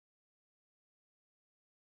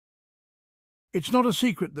It's not a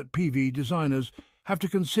secret that PV designers have to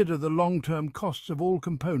consider the long-term costs of all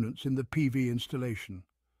components in the PV installation.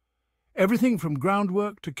 Everything from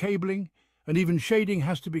groundwork to cabling and even shading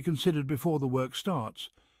has to be considered before the work starts,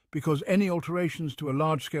 because any alterations to a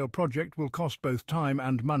large-scale project will cost both time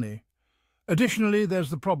and money. Additionally, there's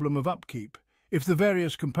the problem of upkeep. If the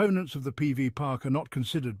various components of the PV park are not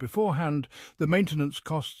considered beforehand, the maintenance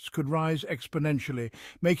costs could rise exponentially,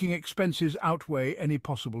 making expenses outweigh any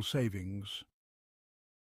possible savings.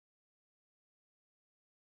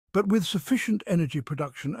 But with sufficient energy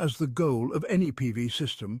production as the goal of any PV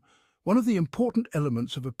system, one of the important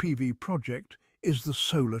elements of a PV project is the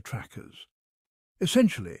solar trackers.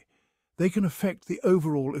 Essentially, they can affect the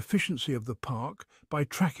overall efficiency of the park by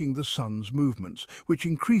tracking the sun's movements, which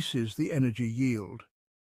increases the energy yield.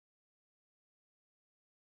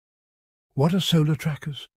 What are solar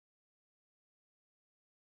trackers?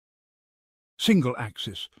 Single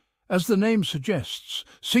axis. As the name suggests,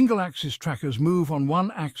 single-axis trackers move on one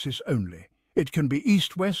axis only. It can be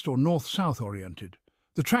east-west or north-south oriented.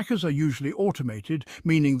 The trackers are usually automated,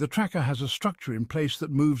 meaning the tracker has a structure in place that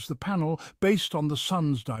moves the panel based on the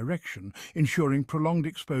sun's direction, ensuring prolonged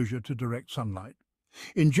exposure to direct sunlight.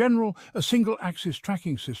 In general, a single-axis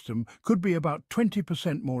tracking system could be about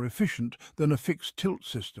 20% more efficient than a fixed tilt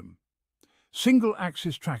system.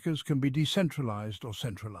 Single-axis trackers can be decentralized or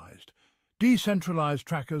centralized. Decentralized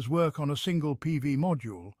trackers work on a single PV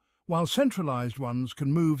module, while centralized ones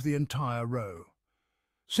can move the entire row.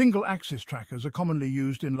 Single-axis trackers are commonly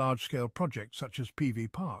used in large-scale projects such as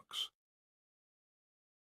PV parks.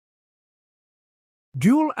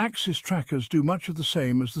 Dual-axis trackers do much of the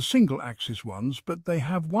same as the single-axis ones, but they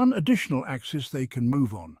have one additional axis they can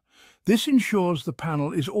move on. This ensures the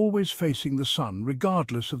panel is always facing the sun,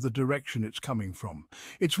 regardless of the direction it's coming from.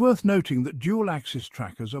 It's worth noting that dual-axis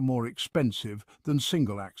trackers are more expensive than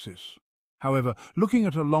single-axis. However, looking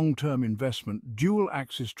at a long-term investment,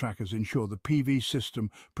 dual-axis trackers ensure the PV system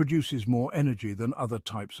produces more energy than other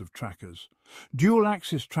types of trackers.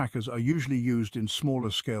 Dual-axis trackers are usually used in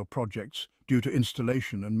smaller-scale projects due to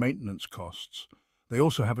installation and maintenance costs. They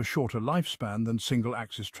also have a shorter lifespan than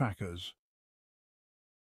single-axis trackers.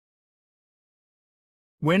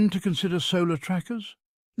 When to consider solar trackers?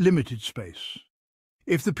 Limited space.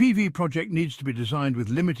 If the PV project needs to be designed with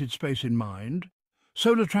limited space in mind,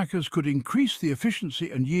 solar trackers could increase the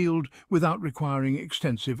efficiency and yield without requiring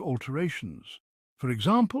extensive alterations. For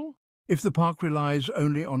example, if the park relies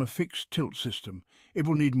only on a fixed tilt system, it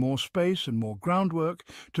will need more space and more groundwork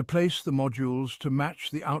to place the modules to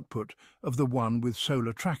match the output of the one with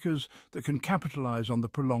solar trackers that can capitalize on the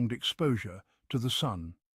prolonged exposure to the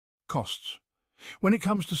sun. Costs. When it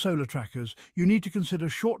comes to solar trackers, you need to consider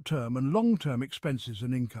short-term and long-term expenses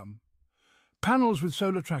and income. Panels with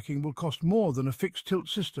solar tracking will cost more than a fixed tilt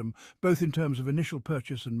system, both in terms of initial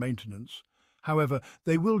purchase and maintenance. However,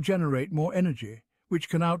 they will generate more energy, which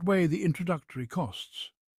can outweigh the introductory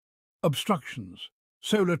costs. Obstructions.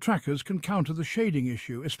 Solar trackers can counter the shading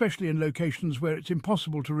issue, especially in locations where it's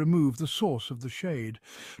impossible to remove the source of the shade.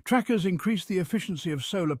 Trackers increase the efficiency of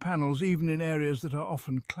solar panels even in areas that are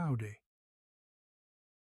often cloudy.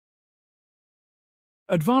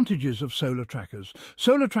 Advantages of solar trackers.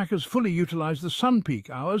 Solar trackers fully utilize the sun peak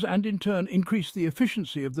hours and in turn increase the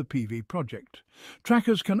efficiency of the PV project.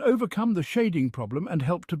 Trackers can overcome the shading problem and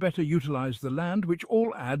help to better utilize the land, which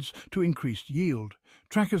all adds to increased yield.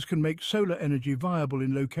 Trackers can make solar energy viable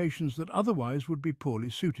in locations that otherwise would be poorly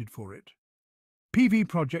suited for it. PV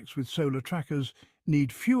projects with solar trackers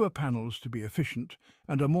need fewer panels to be efficient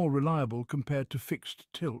and are more reliable compared to fixed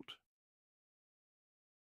tilt.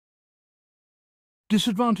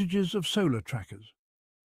 Disadvantages of solar trackers.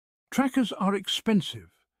 Trackers are expensive.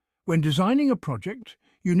 When designing a project,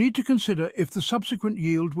 you need to consider if the subsequent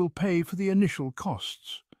yield will pay for the initial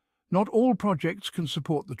costs. Not all projects can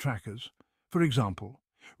support the trackers. For example,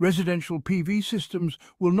 residential PV systems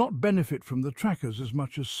will not benefit from the trackers as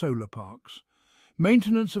much as solar parks.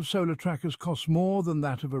 Maintenance of solar trackers costs more than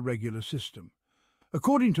that of a regular system.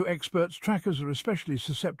 According to experts, trackers are especially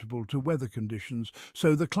susceptible to weather conditions,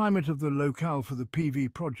 so the climate of the locale for the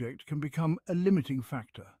PV project can become a limiting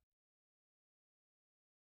factor.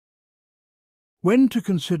 When to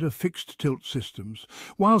consider fixed tilt systems?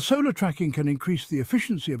 While solar tracking can increase the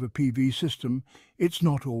efficiency of a PV system, it's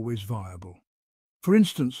not always viable. For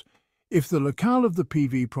instance, if the locale of the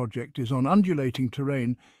PV project is on undulating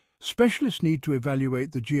terrain, specialists need to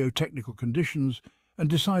evaluate the geotechnical conditions and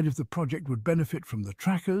decide if the project would benefit from the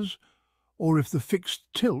trackers or if the fixed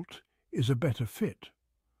tilt is a better fit.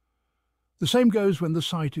 The same goes when the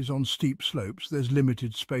site is on steep slopes, there's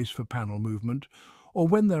limited space for panel movement, or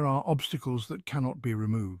when there are obstacles that cannot be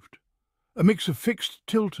removed. A mix of fixed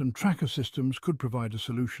tilt and tracker systems could provide a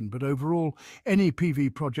solution, but overall, any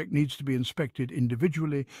PV project needs to be inspected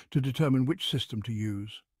individually to determine which system to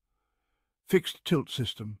use. Fixed tilt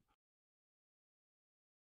system.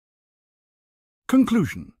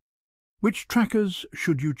 Conclusion. Which trackers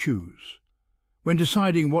should you choose? When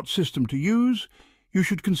deciding what system to use, you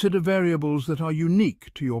should consider variables that are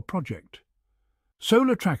unique to your project.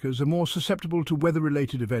 Solar trackers are more susceptible to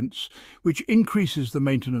weather-related events, which increases the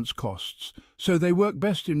maintenance costs, so they work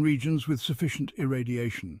best in regions with sufficient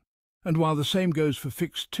irradiation. And while the same goes for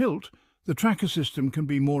fixed tilt, the tracker system can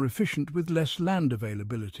be more efficient with less land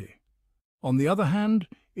availability. On the other hand,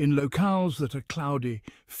 in locales that are cloudy,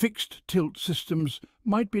 fixed tilt systems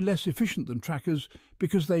might be less efficient than trackers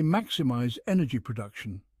because they maximize energy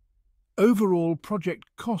production. Overall, project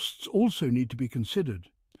costs also need to be considered.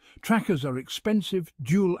 Trackers are expensive,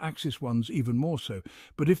 dual-axis ones even more so,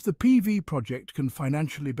 but if the PV project can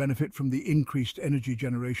financially benefit from the increased energy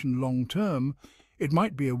generation long-term, it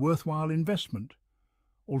might be a worthwhile investment.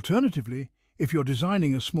 Alternatively, if you're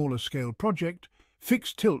designing a smaller-scale project,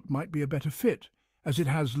 fixed tilt might be a better fit, as it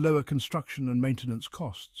has lower construction and maintenance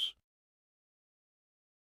costs.